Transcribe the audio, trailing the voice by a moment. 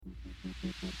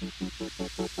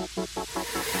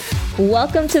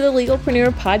Welcome to the Legalpreneur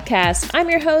podcast.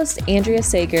 I'm your host, Andrea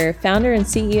Sager, founder and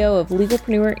CEO of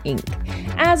Legalpreneur Inc.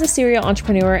 As a serial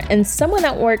entrepreneur and someone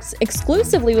that works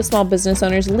exclusively with small business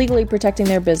owners legally protecting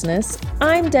their business,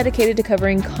 I'm dedicated to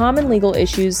covering common legal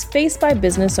issues faced by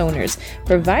business owners,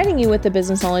 providing you with the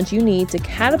business knowledge you need to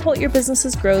catapult your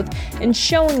business's growth and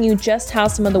showing you just how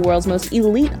some of the world's most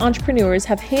elite entrepreneurs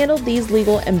have handled these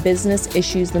legal and business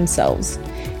issues themselves.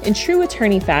 In true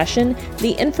attorney fashion,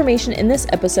 the information in this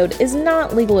episode is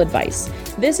not legal advice.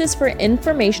 This is for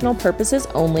informational purposes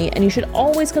only, and you should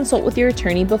always consult with your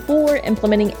attorney before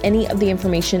implementing any of the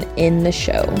information in the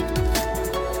show.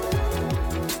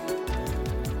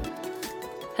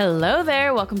 Hello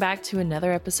there. Welcome back to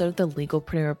another episode of the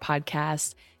Legalpreneur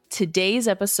podcast. Today's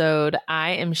episode,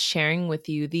 I am sharing with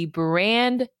you the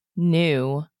brand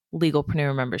new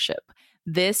Legalpreneur membership.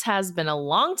 This has been a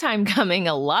long time coming.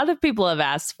 A lot of people have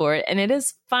asked for it, and it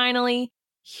is finally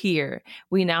here.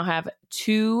 We now have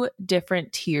 2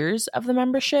 different tiers of the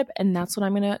membership, and that's what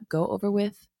I'm going to go over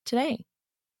with today.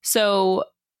 So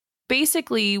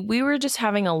basically, we were just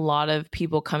having a lot of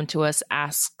people come to us,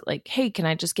 ask like, hey, can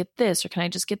I just get this? Or can I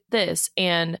just get this?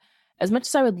 And as much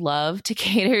as I would love to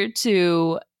cater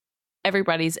to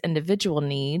everybody's individual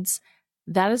needs,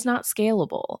 that is not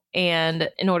scalable. And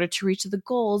in order to reach the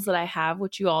goals that I have,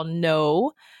 which you all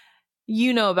know,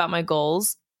 about my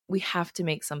goals, we have to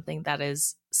make something that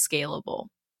is scalable.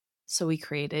 So we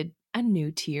created a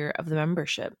new tier of the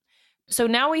membership. So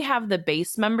now we have the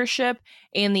base membership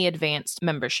and the advanced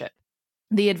membership.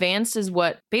 The advanced is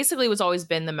what basically was always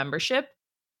been the membership.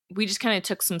 We just kind of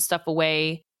took some stuff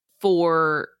away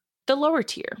for the lower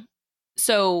tier.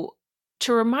 So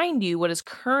to remind you what is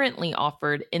currently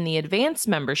offered in the advanced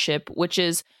membership, which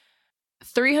is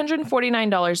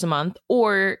 $349 a month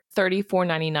or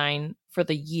 $34.99 for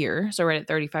the year. So right at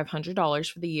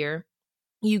 $3,500 for the year.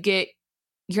 You get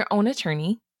your own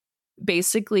attorney.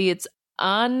 Basically, it's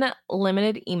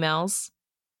unlimited emails.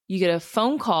 You get a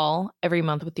phone call every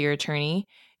month with your attorney.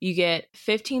 You get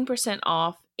 15%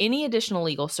 off any additional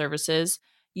legal services.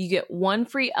 You get 1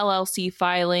 free LLC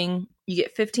filing. You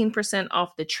get 15%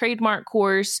 off the trademark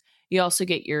course. You also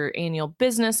get your annual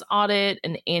business audit,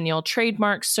 an annual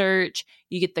trademark search.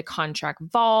 You get the contract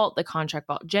vault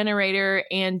generator,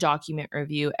 and document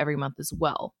review every month as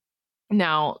well.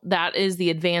 Now, that is the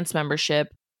advanced membership,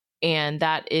 and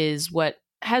that is what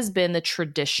has been the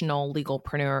traditional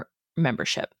Legalpreneur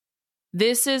membership.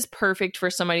 This is perfect for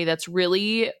somebody that's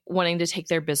really wanting to take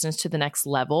their business to the next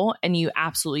level, and you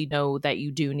absolutely know that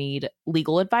you do need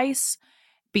legal advice,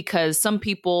 because some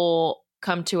people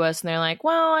come to us and they're like,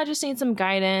 well, I just need some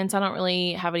guidance. I don't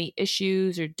really have any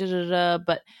issues or da-da-da,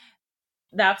 but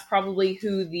that's probably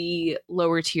who the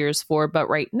lower tier is for. But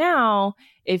right now,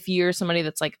 if you're somebody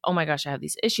that's like, oh my gosh, I have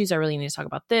these issues, I really need to talk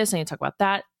about this, I need to talk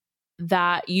about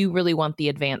that you really want the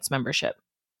advanced membership.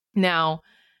 Now,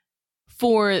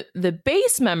 for the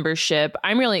base membership,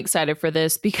 I'm really excited for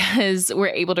this because we're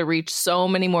able to reach so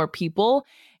many more people.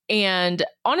 And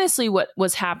honestly, what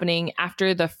was happening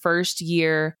after the first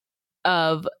year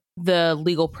of the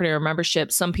Legalpreneur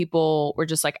membership, some people were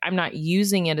just like, I'm not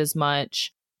using it as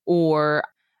much, or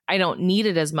I don't need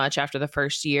it as much after the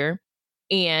first year.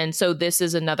 And so this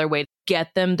is another way to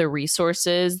get them the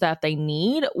resources that they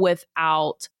need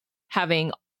without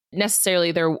having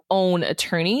necessarily their own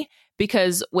attorney.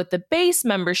 Because with the base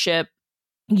membership,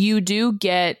 you do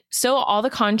get still all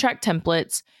the contract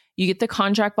templates, you get the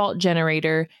contract vault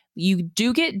generator, you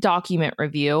do get document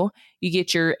review, you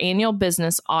get your annual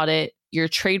business audit, your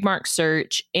trademark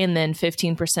search, and then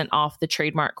 15% off the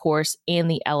trademark course and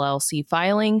the LLC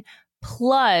filing.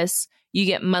 Plus, you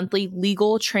get monthly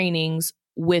legal trainings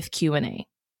with Q&A.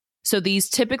 So these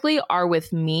typically are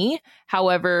with me.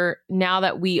 However, now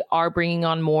that we are bringing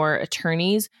on more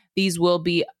attorneys, these will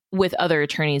be with other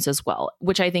attorneys as well,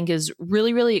 which I think is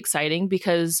really, really exciting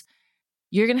because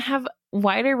you're going to have a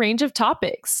wider range of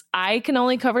topics. I can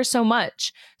only cover so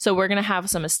much. So we're going to have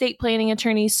some estate planning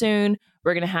attorneys soon.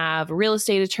 We're going to have real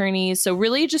estate attorneys. So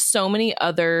really just so many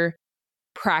other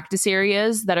practice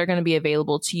areas that are going to be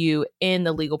available to you in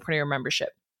the Legalpreneur membership.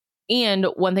 And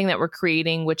one thing that we're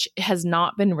creating, which has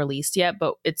not been released yet,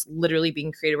 but it's literally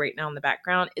being created right now in the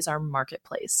background, is our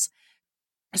marketplace.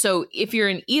 So if you're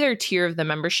in either tier of the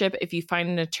membership, if you find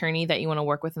an attorney that you want to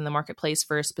work with in the marketplace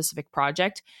for a specific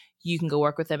project, you can go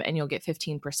work with them and you'll get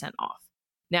 15% off.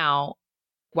 Now,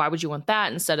 why would you want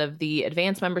that instead of the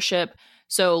advanced membership?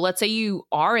 So let's say you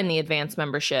are in the advanced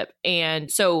membership. And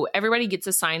so everybody gets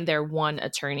assigned their one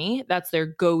attorney. That's their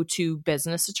go-to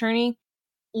business attorney.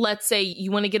 let's say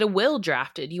you want to get a will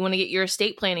drafted, you want to get your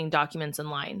estate planning documents in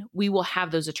line. We will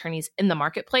have those attorneys in the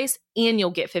marketplace and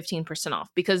you'll get 15% off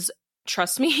because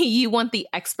trust me, you want the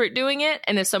expert doing it.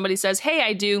 And if somebody says, hey,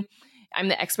 I'm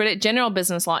the expert at general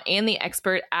business law and the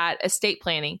expert at estate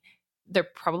planning, they're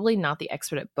probably not the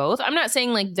expert at both. I'm not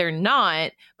saying like they're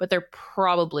not, but they're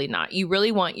probably not. You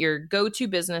really want your go-to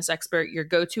business expert, your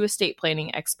go-to estate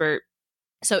planning expert.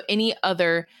 So any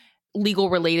other legal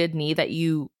related need that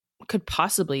you could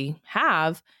possibly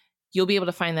have, you'll be able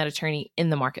to find that attorney in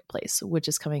the marketplace, which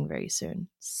is coming very soon.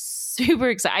 Super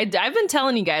excited. I've been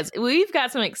telling you guys, we've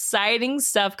got some exciting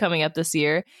stuff coming up this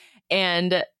year,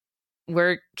 and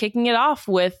we're kicking it off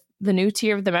with the new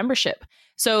tier of the membership.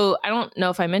 So I don't know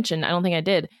if I mentioned, I don't think I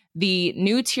did, the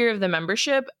new tier of the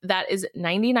membership, that is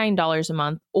 $99 a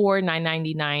month or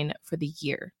 $9.99 for the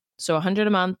year. So $100 a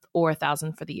month or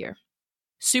 $1,000 for the year.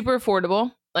 Super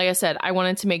affordable. Like I said, I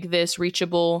wanted to make this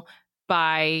reachable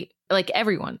by like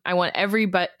everyone. I want every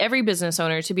business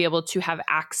owner to be able to have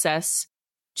access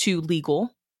to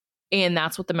legal. And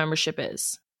that's what the membership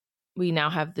is. We now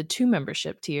have the 2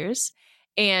 membership tiers.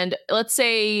 And let's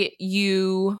say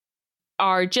you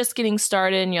are just getting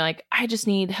started and you're like, I just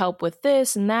need help with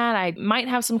this and that. I might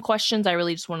have some questions. I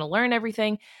really just want to learn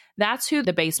everything. That's who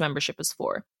the base membership is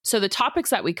for. So the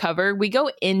topics that we cover, we go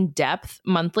in depth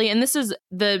monthly. And this is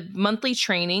the monthly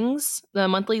trainings, the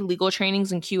monthly legal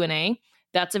trainings and Q&A.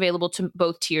 That's available to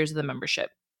both tiers of the membership.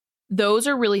 Those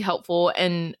are really helpful.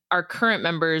 And our current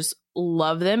members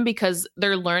love them because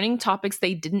they're learning topics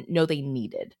they didn't know they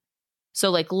needed. So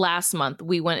like last month,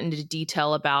 we went into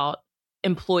detail about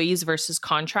employees versus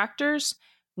contractors.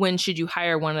 When should you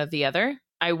hire one or the other?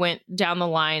 I went down the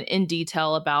line in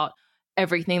detail about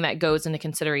everything that goes into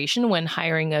consideration when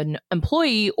hiring an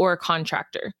employee or a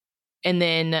contractor. And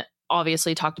then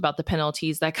obviously talked about the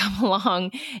penalties that come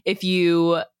along if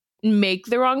you make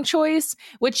the wrong choice,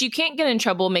 which you can't get in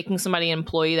trouble making somebody an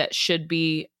employee that should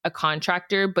be a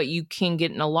contractor, but you can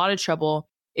get in a lot of trouble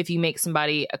if you make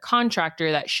somebody a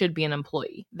contractor that should be an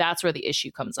employee. That's where the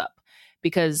issue comes up,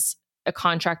 because a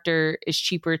contractor is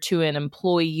cheaper to an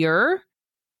employer,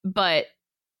 but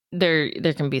there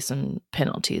can be some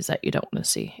penalties that you don't want to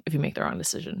see if you make the wrong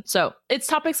decision. So it's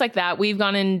topics like that we've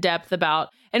gone in depth about,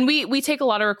 and we take a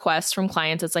lot of requests from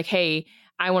clients. It's like, hey,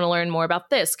 I want to learn more about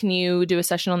this. Can you do a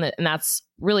session on that? And that's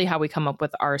really how we come up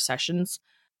with our sessions.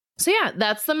 So yeah,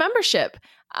 that's the membership.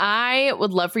 I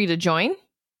would love for you to join.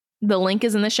 The link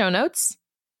is in the show notes.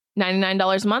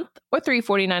 $99 a month or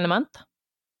 $349 a month.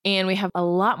 And we have a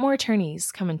lot more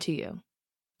attorneys coming to you.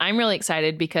 I'm really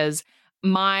excited because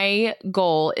my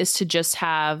goal is to just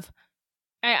have,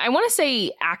 I want to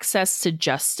say access to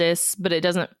justice, but it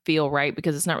doesn't feel right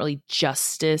because it's not really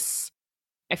justice.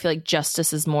 I feel like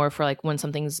justice is more for like when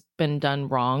something's been done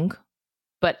wrong,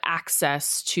 but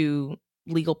access to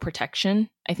legal protection.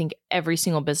 I think every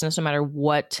single business, no matter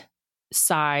what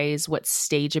size, what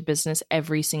stage of business,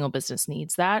 every single business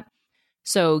needs that.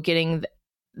 So getting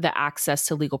the access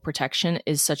to legal protection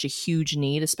is such a huge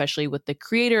need, especially with the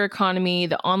creator economy,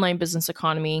 the online business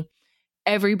economy.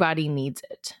 Everybody needs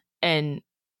it, and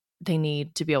they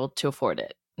need to be able to afford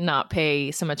it, not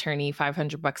pay some attorney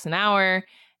 $500 an hour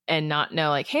and not know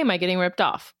like, hey, am I getting ripped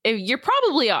off? You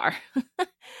probably are.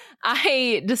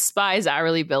 I despise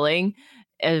hourly billing.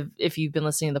 If you've been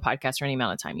listening to the podcast for any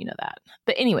amount of time, you know that.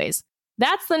 But anyways,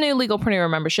 that's the new Legalpreneur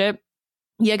membership.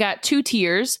 You got 2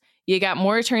 tiers. You got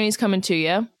more attorneys coming to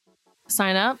you.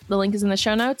 Sign up. The link is in the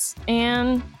show notes,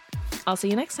 and I'll see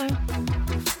you next time.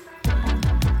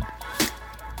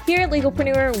 Here at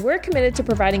Legalpreneur, we're committed to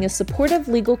providing a supportive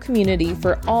legal community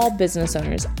for all business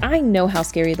owners. I know how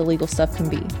scary the legal stuff can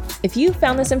be. If you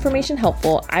found this information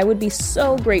helpful, I would be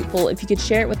so grateful if you could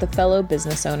share it with a fellow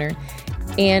business owner.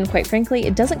 And quite frankly,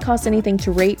 it doesn't cost anything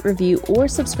to rate, review, or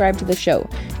subscribe to the show.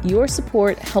 Your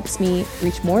support helps me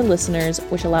reach more listeners,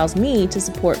 which allows me to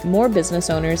support more business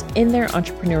owners in their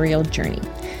entrepreneurial journey.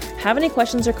 Have any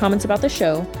questions or comments about the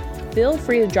show? Feel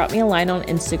free to drop me a line on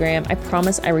Instagram. I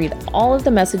promise I read all of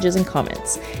the messages and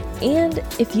comments. And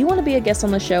if you want to be a guest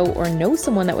on the show or know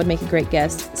someone that would make a great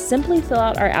guest, simply fill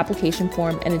out our application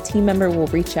form and a team member will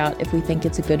reach out if we think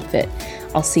it's a good fit.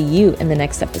 I'll see you in the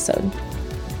next episode.